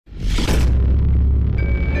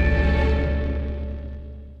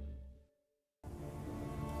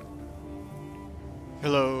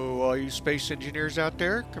you space engineers out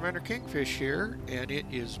there, Commander Kingfish here, and it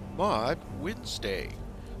is Mod Wednesday.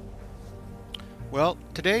 Well,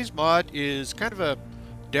 today's mod is kind of a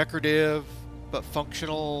decorative but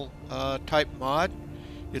functional type mod.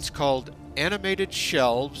 It's called Animated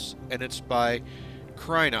Shelves, and it's by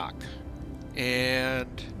Krynoc.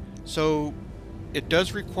 And so it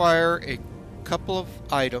does require a couple of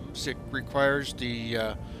items. It requires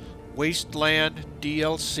the Wasteland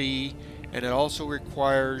DLC, and it also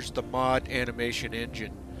requires the mod animation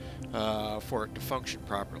engine for it to function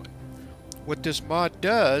properly. What this mod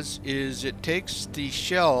does is it takes the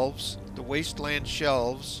shelves, the Wasteland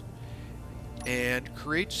shelves, and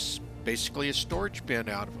creates basically a storage bin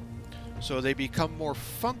out of them. So they become more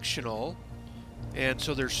functional, and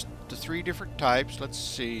so there's the three different types. Let's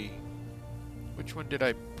see. Which one did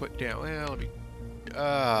I put down? Well, let me...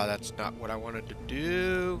 that's not what I wanted to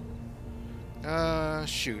do.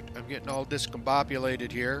 Shoot, I'm getting all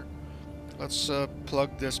discombobulated here. Let's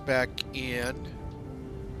plug this back in.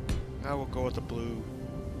 I will go with the blue.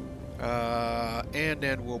 And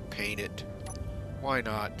then we'll paint it. Why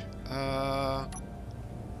not?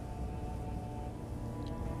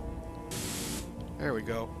 There we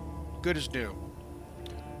go. Good as new.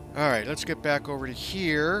 Alright, let's get back over to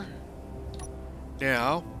here.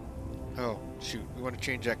 Now, oh, shoot, we want to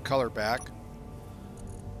change that color back.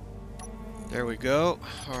 There we go.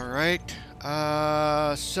 Alright.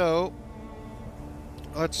 So,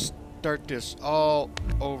 let's start this all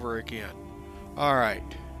over again. Alright.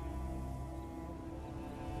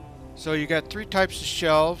 So you got three types of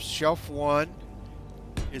shelves. Shelf 1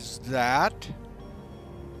 is that.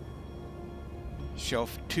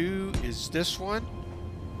 Shelf 2 is this one.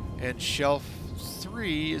 And shelf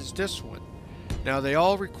 3 is this one. Now they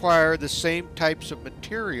all require the same types of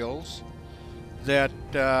materials that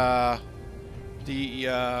the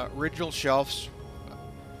original shelves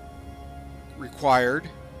required,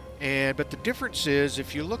 but the difference is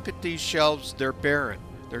if you look at these shelves, they're barren.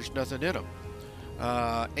 There's nothing in them,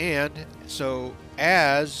 and so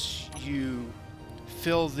as you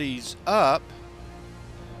fill these up,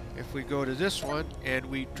 if we go to this one and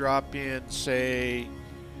we drop in, say,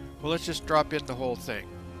 well, let's just drop in the whole thing.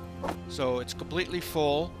 So it's completely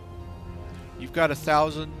full. You've got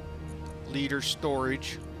 1,000-liter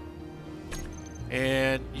storage,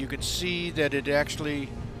 and you can see that it actually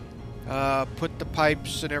put the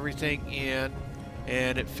pipes and everything in,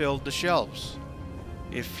 and it filled the shelves.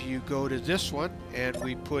 If you go to this one and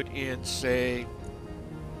we put in, say,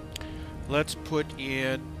 let's put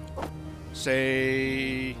in,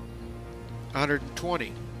 say,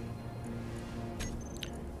 120.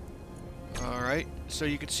 Alright, so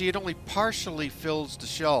you can see it only partially fills the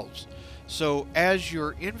shelves. So as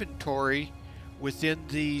your inventory within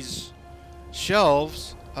these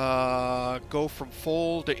shelves go from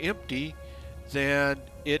full to empty, then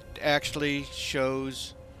it actually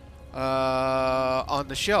shows on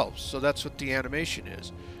the shelves. So that's what the animation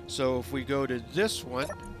is. So if we go to this one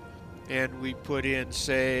and we put in,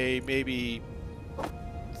 say, maybe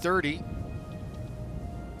 30,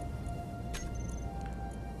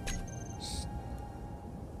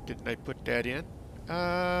 didn't I put that in?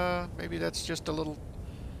 Maybe that's just a little...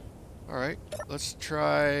 Alright, let's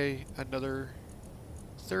try another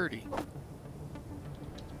 30.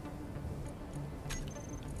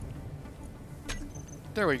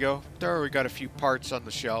 There we go. There we got a few parts on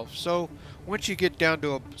the shelf. So once you get down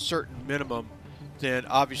to a certain minimum, then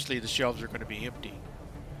obviously the shelves are going to be empty.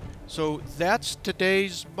 So that's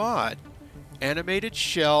today's mod. Animated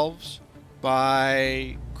Shelves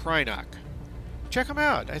by Krynoc. Check them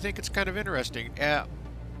out. I think it's kind of interesting.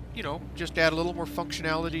 You know, just add a little more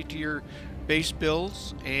functionality to your base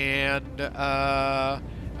builds and a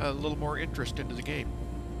little more interest into the game.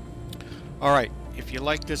 Alright, if you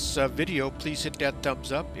like this video, please hit that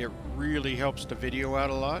thumbs up. It really helps the video out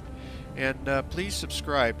a lot. And please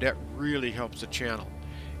subscribe. That really helps the channel.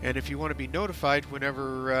 And if you want to be notified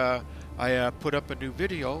whenever I put up a new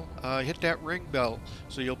video, hit that ring bell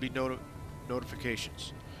so you'll be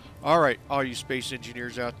notifications. Alright, all you space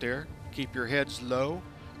engineers out there, keep your heads low,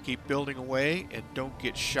 keep building away, and don't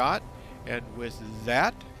get shot. And with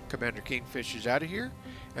that, Commander Kingfish is out of here,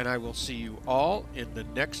 and I will see you all in the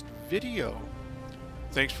next video.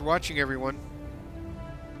 Thanks for watching, everyone.